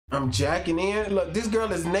I'm jacking in. Look, this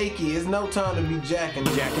girl is naked. It's no time to be jacking.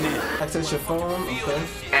 Jacking in. Access your phone. Okay.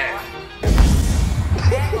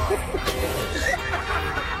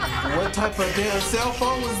 What type of damn cell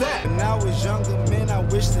phone was that? When I was younger, man, I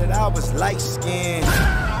wish that I was light-skinned.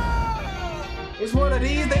 It's one of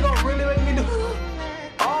these. They gonna really make me do.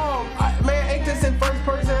 Oh, man, ain't this in first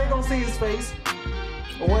person? I ain't gonna see his face.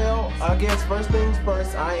 Well, I guess first things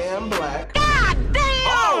first. I am black. God damn!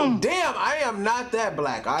 Oh, damn! I am not that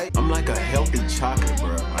black. I'm like a healthy chocolate,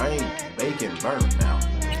 bro. I ain't bacon burnt now.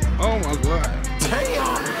 Oh my god!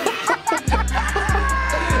 Damn!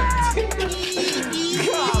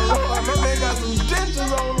 God, Lord, my man got some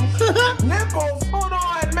dentures on him. Nipples. Hold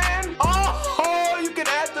on, man. Oh, you can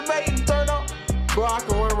activate and turn on. Bro, I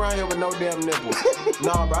can run around here with no damn nipples.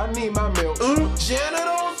 Nah, bro, I need my milk.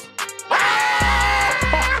 Genitals?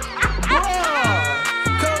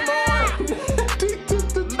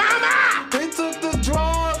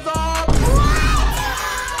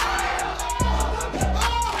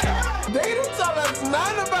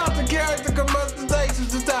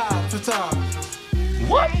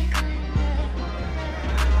 What?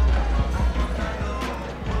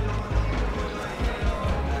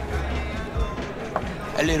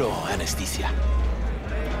 A little anesthesia.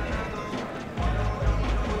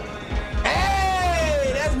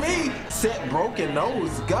 Hey, that's me. Set broken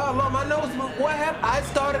nose. God, Lord, my nose. What happened? I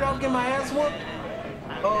started off getting my ass whooped.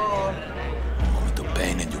 Moment of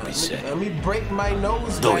pain and you'll be set. Let me break my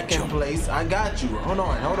nose back in place. I got you. Hold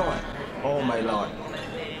on, hold on. Oh my Lord.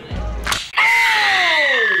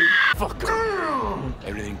 Fuck.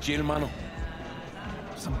 Everything chill, mano?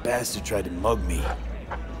 Some bastard tried to mug me.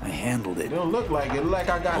 I handled it. It don't look like it. It look like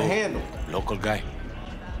I got handled. Local guy.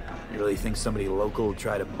 You really think somebody local will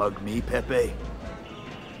try to mug me, Pepe?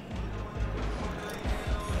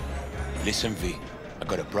 Listen, V. I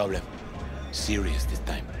got a problem. Serious this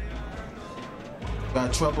time.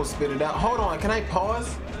 Got trouble, spit it out. Hold on, can I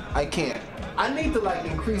pause? I can't. I need to like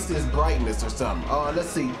increase this brightness or something. Let's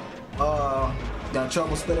see. Got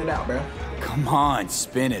trouble, spit it out, bro. Come on,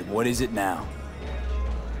 spin it. What is it now?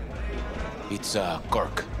 It's,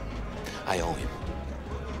 Kirk. I owe him.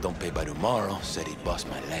 Don't pay by tomorrow, said he'd bust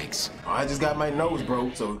my legs. I just got my nose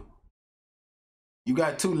broke, so... You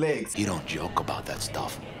got 2 legs. He don't joke about that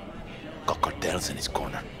stuff. Got cartels in his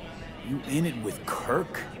corner. You in it with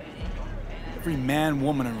Kirk? Every man,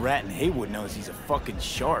 woman, and rat in Haywood knows he's a fucking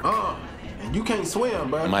shark. And you can't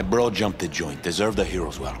swim, bro. My bro jumped the joint. Deserved a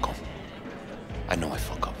hero's welcome. I know I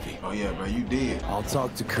fuck up, V. Oh yeah, bro, you did. I'll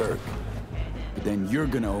talk to Kirk, but then you're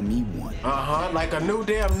gonna owe me one. Like a new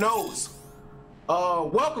damn nose.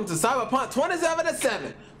 Welcome to Cyberpunk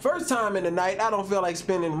 2077. First time in the night, I don't feel like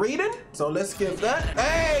spending reading, so let's skip that.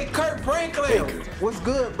 Hey, Kurt Franklin. Hey, Kurt. What's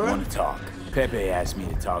good, bro? Want to talk? Pepe asked me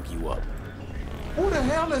to talk you up. Who the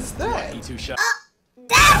hell is that? You too shy.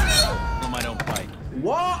 That's I don't bite.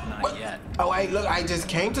 What? Not yet. Oh, hey, look, I just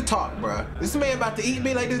came to talk, bro. This man about to eat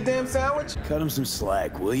me like this damn sandwich? Cut him some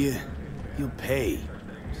slack, will you? He'll pay.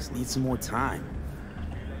 Just need some more time.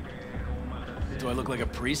 Do I look like a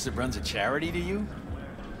priest that runs a charity to you?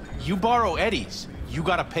 You borrow Eddie's, you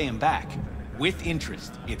gotta pay him back. With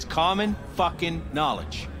interest. It's common fucking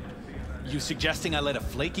knowledge. You suggesting I let a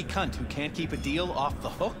flaky cunt who can't keep a deal off the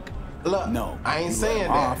hook? Look, No, I ain't you saying let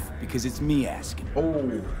him that. off because it's me asking.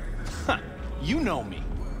 Oh. You know me.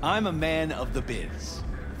 I'm a man of the biz.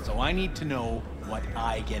 So I need to know what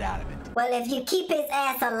I get out of it. Well, if you keep his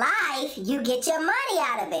ass alive, you get your money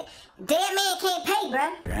out of it. Dead man can't pay,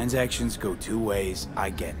 bruh. Transactions go 2 ways,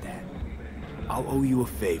 I get that. I'll owe you a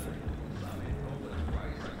favor.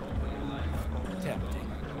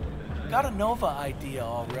 Tempting. Got a Nova idea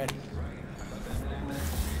already.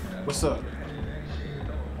 What's up?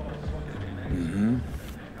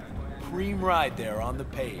 Cream ride there on the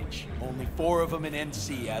page. Only 4 of them in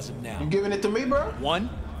NC as of You now. giving it to me, bro? 1,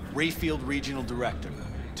 Rayfield Regional Director.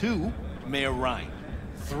 2, Mayor Ryan.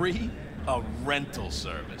 3, a rental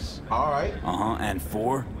service. All right. And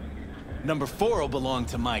 4? Number 4 will belong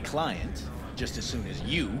to my client, just as soon as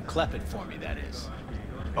you clep it for me, that is.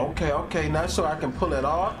 Okay, not sure I can pull it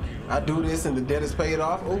off. I do this and the debt is paid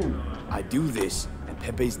off. Ooh. I do this, and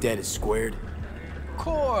Pepe's debt is squared. Of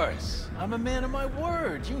course. I'm a man of my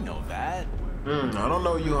word, you know that. I don't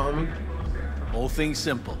know you, homie. Whole thing's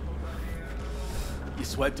simple. You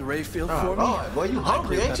swipe the Rayfield for me? Lord, boy, you I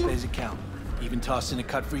hungry, clear ain't you? Pepe's account. Even tossing a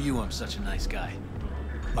cut for you, I'm such a nice guy.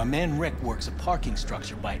 My man Rick works a parking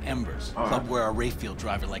structure by Embers, club where our Rayfield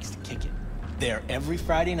driver likes to kick it. There every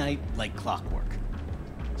Friday night, like clockwork.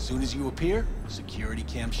 Soon as you appear, security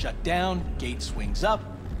cam shut down, gate swings up,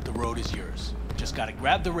 the road is yours. Just gotta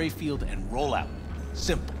grab the Rayfield and roll out.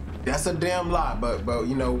 Simple. That's a damn lie, but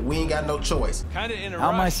you know, we ain't got no choice. Kinda in a How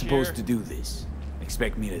am I rush supposed here. to do this?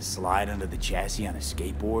 Expect me to slide under the chassis on a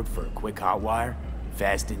skateboard for a quick hot wire?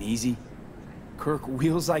 Fast and easy? Kirk,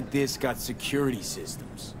 wheels like this got security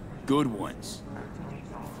systems. Good ones.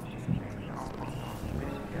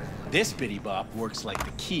 This bitty bop works like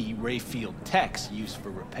the key Rayfield techs use for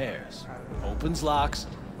repairs. Opens locks,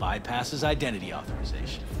 bypasses identity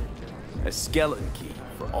authorization. A skeleton key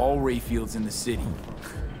for all Rayfields in the city.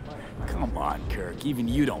 Come on, Kirk, even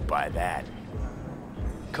you don't buy that.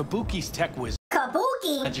 Kabuki's tech was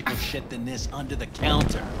Kabuki? magical shit than this under the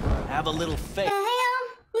counter. Have a little faith. The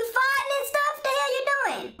hell? You fighting and stuff? The hell you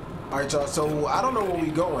doing? All right, y'all. So I don't know where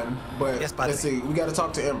we going, but Yes, let's see. We got to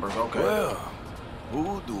talk to Embers. Okay. Well,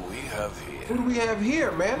 who do we have Who here? do we have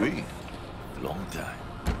here, man? Reed. Long time.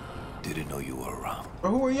 Didn't know you were around. Or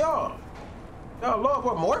who are y'all? Y'all love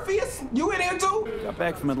what? Morpheus? You in here too? Got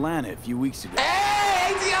back from Atlanta a few weeks ago.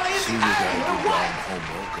 Hey, ATL See you Hey, guys what?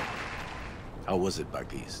 home welcome. How was it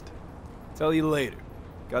back east? Tell you later.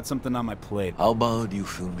 Got something on my plate. How about you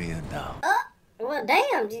fill me in now? Well,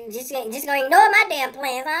 damn. Just gonna ignore my damn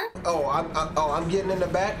plans, huh? Oh, I'm getting in the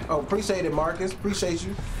back. Oh, appreciate it, Marcus. Appreciate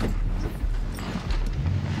you.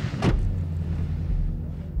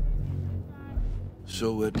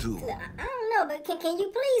 So where to? I don't know, but can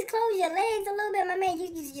you please close your legs a little bit, my man? You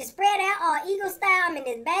just spread out all eagle style. I'm in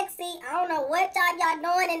this back seat. I don't know what y'all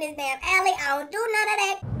doing in this damn alley. I don't do none of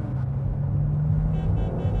that.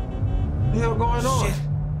 What the hell going on? Shit.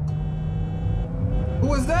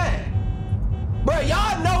 Who is that? Bro,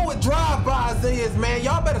 y'all know what drive-bys is, man.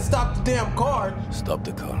 Y'all better stop the damn car. Stop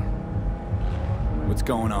the car. What's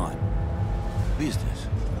going on? Business.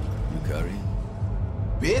 You carrying?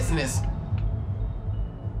 Business?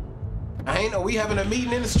 I ain't know we having a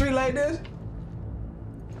meeting in the street like this.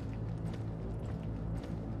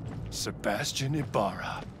 Sebastian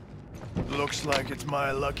Ibarra. Looks like it's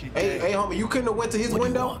my lucky day Hey, homie, you couldn't have went to his What do you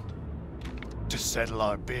window? want? to settle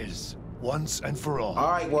our biz once and for all.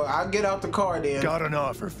 All right, well, I'll get out the car then. Got an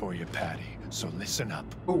offer for you, Patty, so listen up.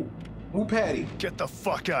 Who Patty? Get the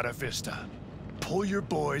fuck out of Vista. Pull your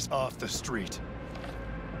boys off the street.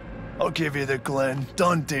 I'll give you the Glen.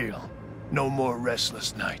 Done deal. No more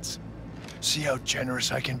restless nights. See how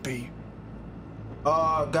generous I can be?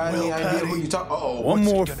 Got any Well, idea Patty. who you talk? Uh-oh. One What's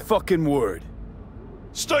he more gonna- fucking word.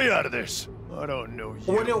 Stay out of this. I don't know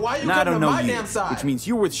you. Well, then why you Now I coming don't to know my you, damn side? which means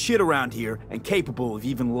you're worth shit around here and capable of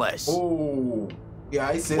even less. Oh, yeah,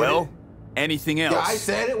 I said Well, it. anything else? Yeah, I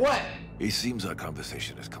said it. What? It seems our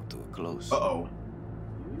conversation has come to a close. Uh-oh.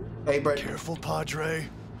 Hey, Brett. Careful, Padre.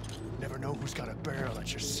 Never know who's got a barrel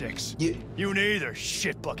at your six. Yeah. You neither,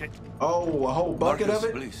 shit bucket. Oh, a whole bucket Marcus, of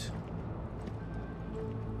it? please.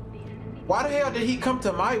 Why the hell did he come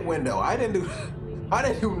to my window? I didn't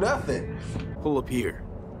do nothing. Pull up here.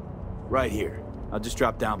 Right here. I'll just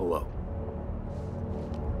drop down below.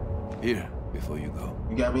 Here, before you go.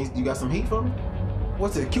 You got some heat for me?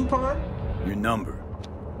 What's it, coupon? Your number.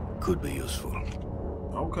 Could be useful.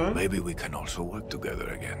 Okay. Maybe we can also work together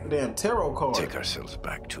again. Damn tarot card. Take ourselves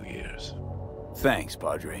back 2 years. Thanks,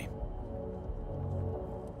 Padre.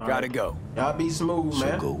 Gotta go. Y'all be smooth, So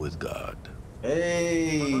man. go with God.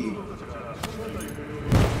 Hey.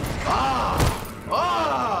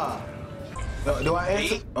 Do I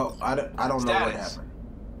answer? Pete? Oh, I don't know what Status. happened.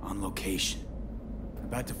 On location.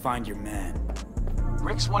 About to find your man.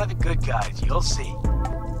 Rick's one of the good guys, you'll see.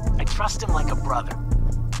 I trust him like a brother.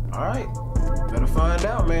 All right. Better find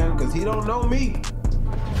out, man, because he don't know me.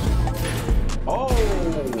 Oh.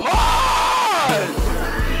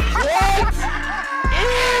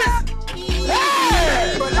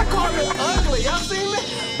 But that car is ugly. Y'all seen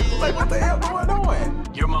that? Like, what the hell going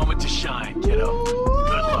on? Your moment to shine, kiddo.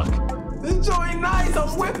 Good luck. This joint nice. I'm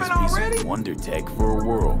whipping This piece already. of wonder tech for a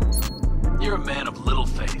whirl. You're a man of little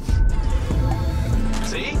faith.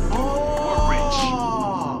 See? Oh.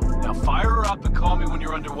 We're rich. Now fire her up and call me when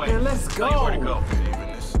you're underway. Man, let's Tell you where to go.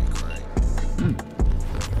 go.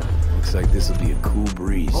 Looks like this'll be a cool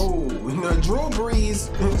breeze. Oh, you know, Drew Brees.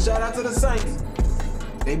 Shout out to the Saints.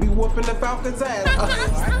 They be whooping the Falcons' ass.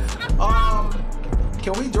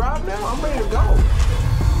 Can we drive now? I'm ready to go.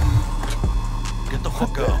 Get the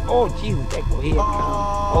fuck out. Oh, Jesus, that go ahead.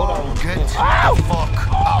 Hold on. Get the fuck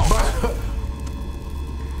out.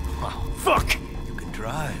 Fuck! You can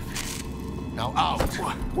drive. Now out.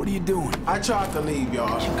 What are you doing? I tried to leave,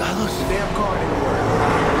 y'all. You got us. The damn car didn't work.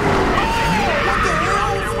 What the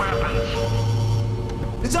hell?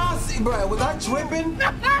 Did y'all see, bro? Was I tripping?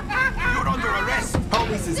 You're under arrest.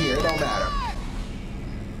 Police is here. It don't matter.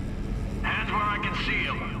 Hands where I can see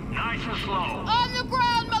them. Nice and slow. On the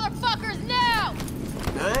ground, motherfuckers, now!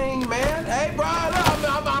 Dang, man. Hey, bro,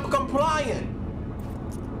 look, I'm complying.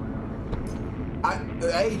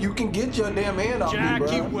 Hey, you can get your damn hand off me, bro.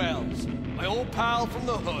 Jackie Wells, my old pal from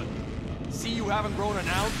the hood. See you haven't grown an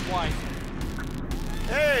ounce white.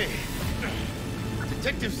 Hey,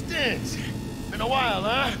 Detective Stins. Been a while,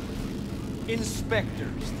 huh? Inspector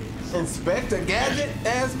Stins. Inspector Gadget,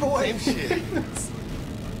 ass boy. Same shit.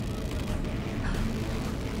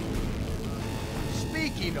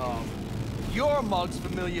 Speaking of, your mug's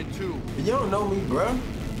familiar too. You don't know me, bro.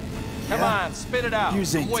 Come on, spit it out.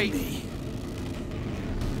 Use it to Wait. me.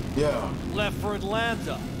 Yeah. Left for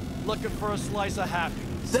Atlanta, looking for a slice of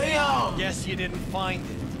happiness. Damn! Guess you didn't find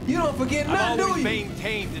it. You don't forget I've nothing, do always you?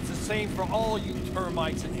 maintained it's the same for all you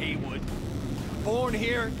termites in Haywood. Born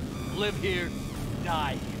here, live here,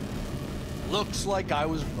 die here. Looks like I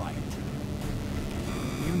was right.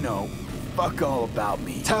 You know, fuck all about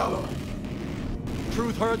me. Tell her.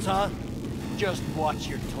 Truth hurts, huh? Just watch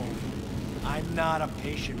your tone. I'm not a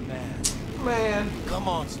patient man. Man. Come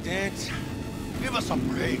on, Stins. Give us a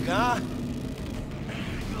break, huh?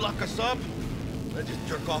 You lock us up, let's just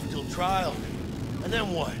jerk off till trial. And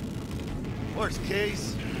then what? Worst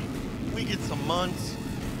case, we get some months.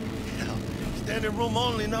 Hell, standing room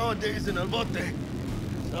only nowadays in El Bote.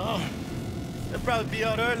 So, they'll probably be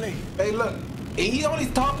out early. Hey, look. He only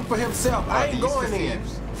talking for himself. I ain't going in.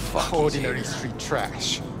 Fuck ordinary street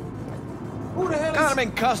trash. Who the hell Got is... him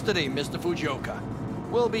in custody, Mr. Fujioka.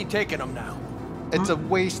 We'll be taking him now. It's a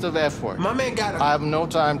waste of effort. My man got a... I have no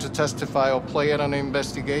time to testify or play in an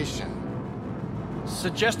investigation.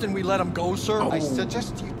 Suggesting we let him go, sir? I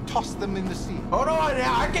suggest you toss them in the sea. Hold on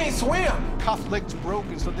now, I can't swim. Cuff leg's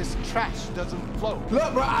broken so this trash doesn't float.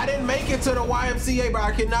 Look, bro, I didn't make it to the YMCA, but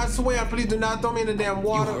I cannot swim. Please do not throw me in the damn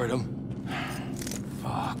water. You heard him.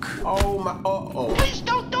 Fuck. Oh my, uh-oh. Please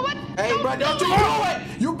don't do it! Hey, bro, don't you do it!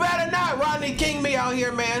 You better not, Rodney King me out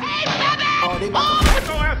here, man. Hey, stop it! Oh, they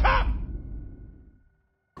about to...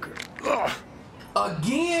 Ugh.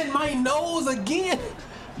 Again, my nose again.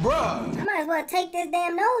 Bruh. I might as well take this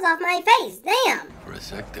damn nose off my face. Damn. For a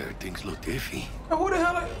sec there, things looked iffy. Who the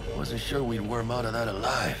hell? Wasn't sure we'd worm out of that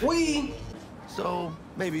alive. We. So,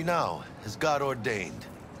 maybe now, as God ordained.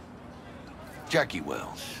 Jackie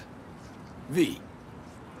Wells. V.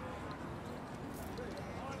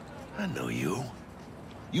 I know you.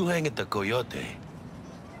 You hang at the Coyote.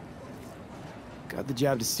 Got the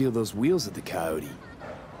job to steal those wheels at the Coyote.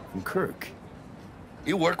 From Kirk.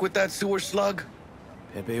 You work with that sewer slug?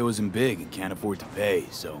 Pepe wasn't big and can't afford to pay,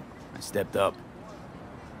 so I stepped up.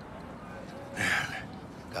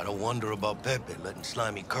 Gotta wonder about Pepe letting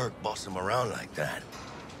slimy Kirk boss him around like that.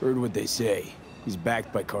 Heard what they say. He's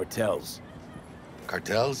backed by cartels.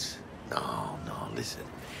 Cartels? No, listen.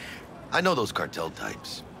 I know those cartel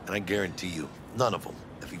types, and I guarantee you, none of them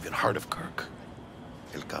have even heard of Kirk.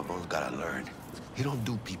 El Cabron's gotta learn. He don't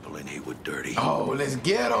do people in Haywood dirty. Oh, let's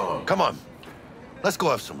get him. Come on. Let's go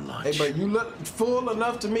have some lunch. Hey, but you look full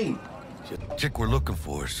enough to me. Chick we're looking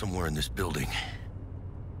for is somewhere in this building.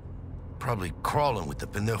 Probably crawling with the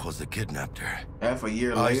pendejos that kidnapped her. Half a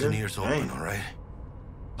year Eyes later. and ears open, all right?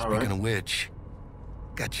 Speaking of which,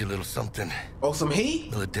 got you a little something. Oh, some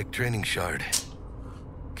heat? Militech training shard.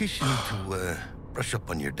 In case you need to brush up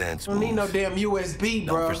on your dance Don't need no damn USB,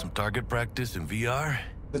 Down bro. for some target practice in VR?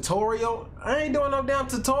 Tutorial? I ain't doing no damn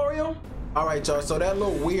tutorial. All right, y'all, so that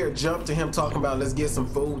little weird jump to him talking about let's get some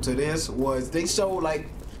food to this was they showed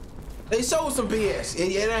some BS. It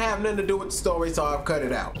didn't have nothing to do with the story, so I've cut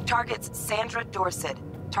it out. Target's Sandra Dorset.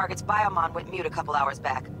 Target's biomon went mute a couple hours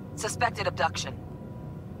back. Suspected abduction.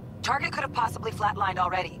 Target could have possibly flatlined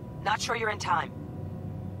already. Not sure you're in time.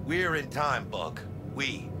 We're in time, Bug.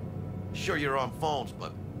 We. Sure you're on phones,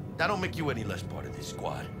 but that don't make you any less part of this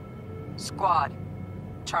squad. Squad.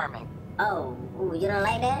 Charming. Oh, ooh, you don't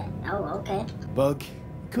like that? Oh, okay. Bug,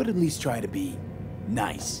 you could at least try to be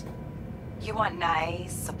nice. You want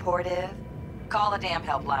nice, supportive? Call a damn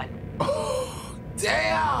helpline. Oh,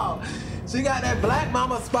 damn! She got that black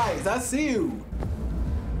mama spice. I see you.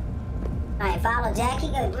 All right, follow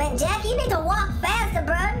Jackie. Man, Jackie, you need to walk faster,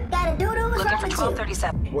 bro. You gotta do-do. What's Looking wrong for with you?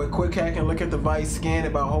 1237. What quick hack and look at device, scan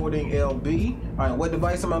it by holding LB. All right, what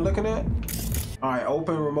device am I looking at? All right,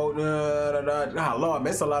 open remote. Oh, Lord,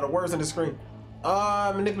 that's a lot of words on the screen.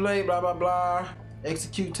 Manipulate, blah, blah, blah.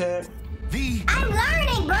 Execute tab. I'm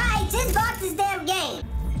learning, bro. I just bought this damn game.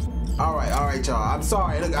 All right, y'all. I'm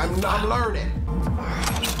sorry. Look, I'm learning.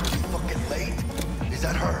 Fucking late. Is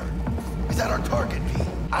that her? Is that our target, V?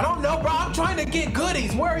 I don't know, bro. I'm trying to get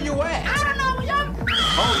goodies. Where are you at? I don't know, y'all.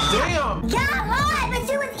 Oh, damn. God, Lord,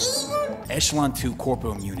 but you was eating. Echelon 2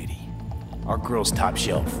 corporal immunity. Our girl's top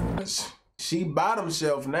shelf. She bottom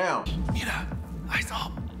shelf now. Mira, eyes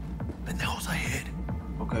up. Pendejos ahead.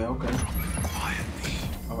 Okay.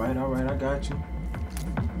 All right, I got you.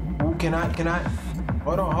 Ooh, can I?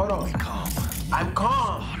 Hold on. I'm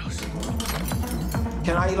calm.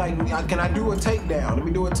 Can I do a takedown? Let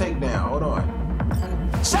me do a takedown. Hold on.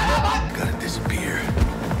 Shut up! Gotta disappear.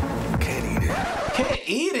 Can't eat it. Can't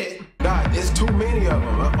eat it? God, there's too many of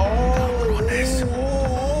them.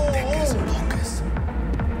 Focus.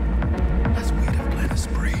 Let's wait and plan a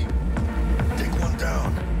spree. Take one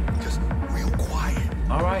down. Just real quiet.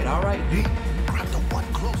 All right. Hey, grab the one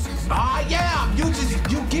closest. Yeah.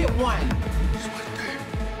 You get one.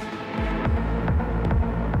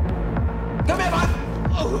 Come here, bud.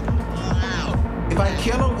 If I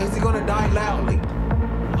kill him, is he gonna die loudly?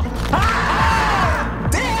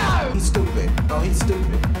 Damn! He's stupid. Oh, he's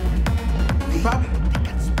stupid. He probably...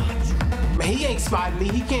 Man, he ain't spotting me.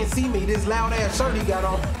 He can't see me. This loud ass shirt he got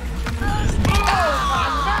on.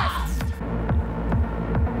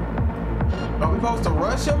 Are we supposed to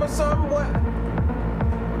rush him or something? What?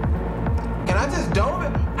 Can I just dome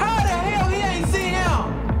it? How the hell he ain't see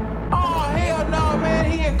him? Oh, hell no,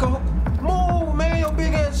 man. He ain't go. Move, man. Your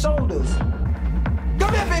big ass shoulders.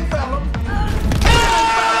 Come here, big fella.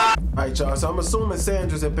 All right, y'all. So I'm assuming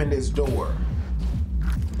Sandra's up in this door.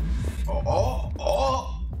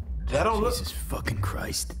 Oh. That don't look. Jesus fucking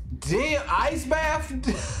Christ. Damn, ice bath?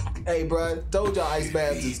 Hey, bro. Told y'all ice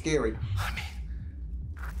baths is scary.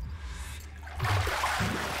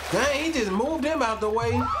 Dang, he just moved him out the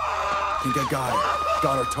way. I think I got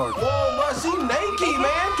our target. Whoa, bro. She naked,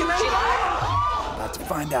 man. Can I? About to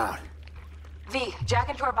find out. V, jack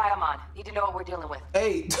into our biomon. Need to know what we're dealing with.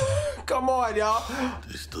 Hey, come on, y'all.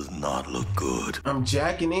 This does not look good. I'm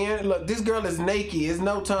jacking in. Look, this girl is naked. It's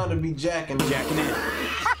no time to be jacking in.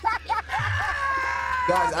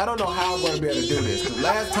 Guys, I don't know how I'm gonna be able to do this. Cause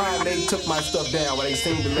last time they took my stuff down when they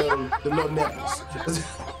seen the little nipples.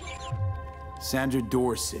 Sandra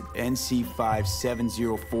Dorset,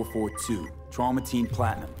 NC570442, Trauma Team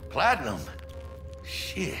Platinum. Platinum?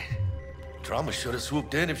 Shit. Trauma should have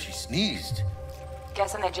swooped in if she sneezed.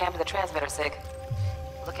 Guessing they jammed the transmitter, Sig.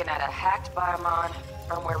 Looking at a hacked biomon,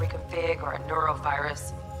 firmware reconfig, or a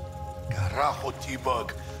neurovirus. Carajo,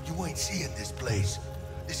 T-Bug. You ain't seeing this place.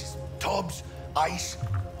 This is tubs, ice,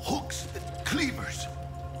 hooks, and cleavers.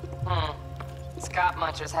 Scott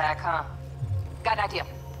Muncher's hack, huh? Got an idea.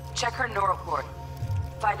 Check her neural cord.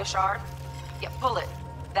 Find a shard? Yeah, pull it.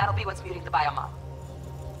 That'll be what's muting the biomon.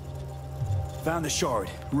 Found the shard.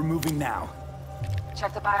 Removing now.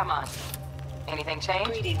 Check the biomon. Anything change?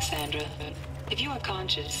 Greetings, Sandra. If you are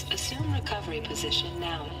conscious, assume recovery position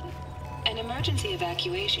now. An emergency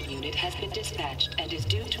evacuation unit has been dispatched and is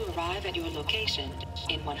due to arrive at your location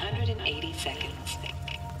in 180 seconds.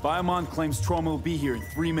 Biomon claims trauma will be here in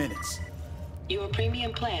 3 minutes. Your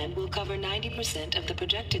premium plan will cover 90% of the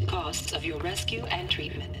projected costs of your rescue and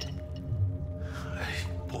treatment. Hey,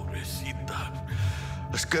 pobrecita.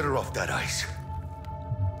 Let's get her off that ice.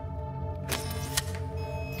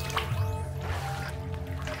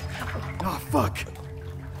 Oh, fuck. She's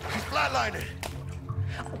flatlining.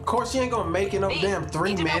 Of course, she ain't gonna make it no damn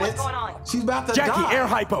 3 minutes. She's about to Jackie, die. air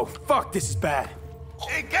hypo. Fuck, this is bad.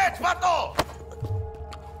 Hey, catch, vato!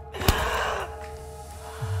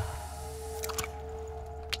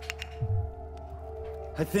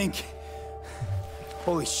 I think...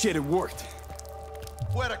 Holy shit, it worked.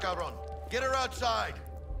 Fuera, cabrón. Get her outside.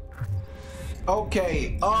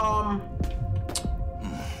 Okay, all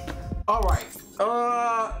right.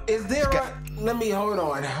 Is there let me, hold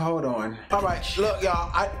on. All right, look,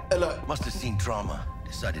 y'all, look. Must have seen trauma.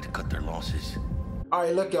 Decided to cut their losses. All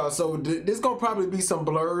right, look, y'all, so there's gonna probably be some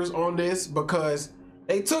blurs on this because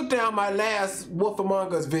they took down my last Wolf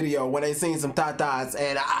Among Us video when they seen some tatas,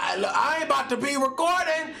 and I ain't about to be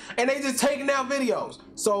recording, and they just taking down videos.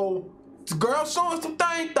 So, the girl showing some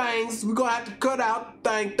things, we gonna have to cut out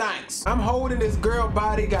things. I'm holding this girl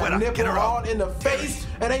body, got nipple all in the face,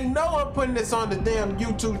 and they know I'm putting this on the damn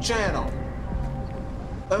YouTube channel.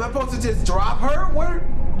 Am I supposed to just drop her? Where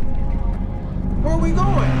are we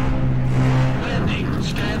going? Landing,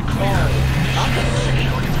 stand clear.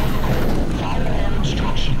 Security protocol. Follow our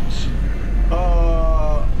instructions.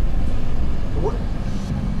 What?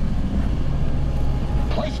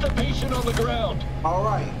 Place the patient on the ground. All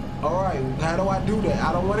right. How do I do that?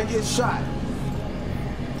 I don't want to get shot.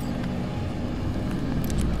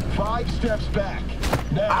 5 steps back.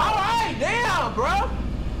 Now. All right, damn, bro.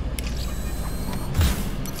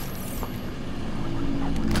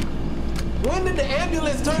 When did the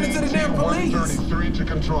ambulance turn into the damn police? 133 to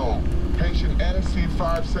control. Patient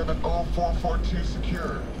NC570442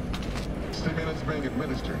 secured. Stimulants being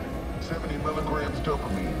administered. 70 milligrams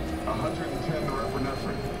dopamine, 110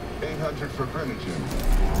 norepinephrine. 800 for Greenwich.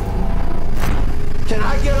 Can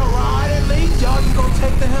I get a ride at least? Y'all just gonna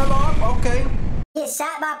take the hell off? Okay. Get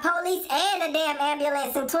shot by police and a damn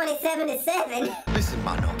ambulance in 2077. Listen,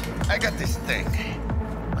 Mano, I got this thing.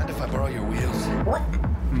 Mind if I borrow your wheels? What?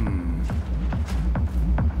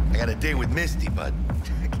 I got a date with Misty, but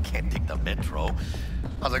I can't take the metro.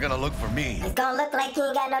 How's it gonna look for me? It's gonna look like you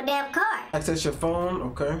ain't got no damn car. Access your phone,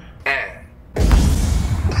 okay.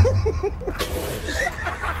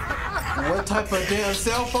 What type of damn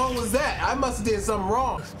cell phone was that? I must have did something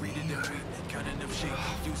wrong.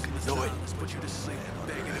 Do it.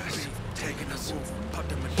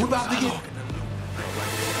 We about to get...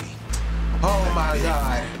 Oh my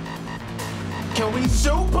God. Can we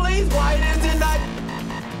shoot, please? Why is it not...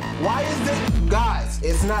 Why is it... Guys,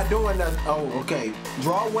 it's not doing that. Oh, okay.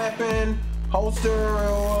 Draw weapon, holster,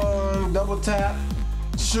 double tap,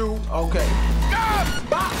 shoot, okay.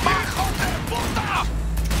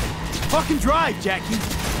 Fucking drive, Jackie.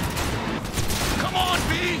 Come on,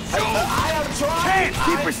 B! Shoot! I am trying. Can't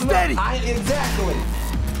keep her steady. Exactly.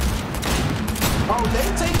 Oh, they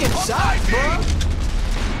taking shots, bro.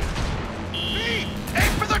 B!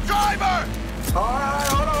 Aim for the driver! All right,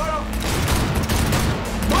 hold on.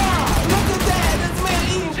 Wow, look at that. This man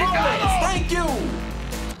eating bullets. Thank you.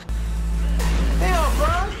 Damn,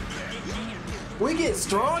 bro. We get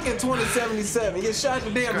strong in 2077. You shot the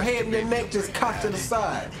damn head and your neck just cocked to the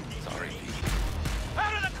side. Sorry, B.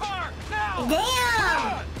 Out of the car, now!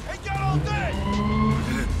 Damn! Ain't got all day!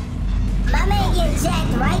 My man getting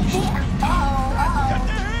jacked right there. Uh-oh.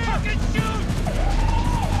 Fucking shoot!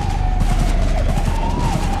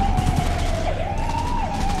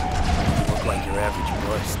 Look like your average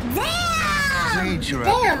bust. Damn!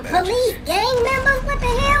 Damn, police gang members? What the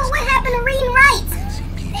hell? What happened to reading rights?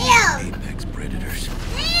 Damn! Apex predators.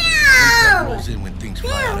 Damn! Rolls in when things fly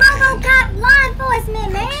Damn, out of hand. RoboCop law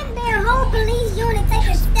enforcement, man. Their whole police unit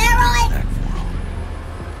taking steroids.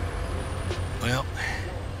 Well,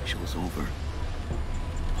 show's over.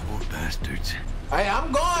 Poor bastards. Hey,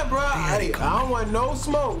 I'm going, bro. Hey, I don't want no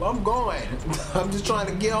smoke. I'm going. I'm just trying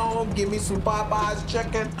to get home, give me some Popeyes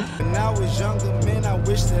chicken. When I was younger, man, I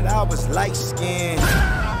wish that I was light-skinned.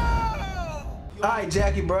 All right,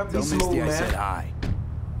 Jackie, bro. Be smooth, man. I said hi.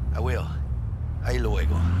 I will. Ahí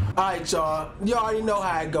luego. All right, y'all. You already know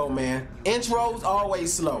how it go, man. Intros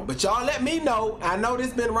always slow, but y'all let me know. I know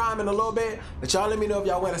this been rhyming a little bit, but y'all let me know if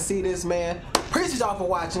y'all want to see this, man. Appreciate y'all for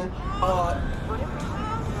watching.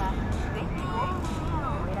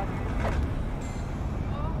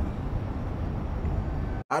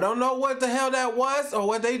 I don't know what the hell that was or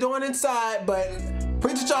what they doing inside, but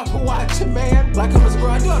appreciate y'all for watching, man. Like, comment,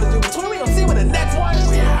 subscribe. Do all the do between. We gonna see you in the next one.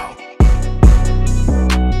 We out.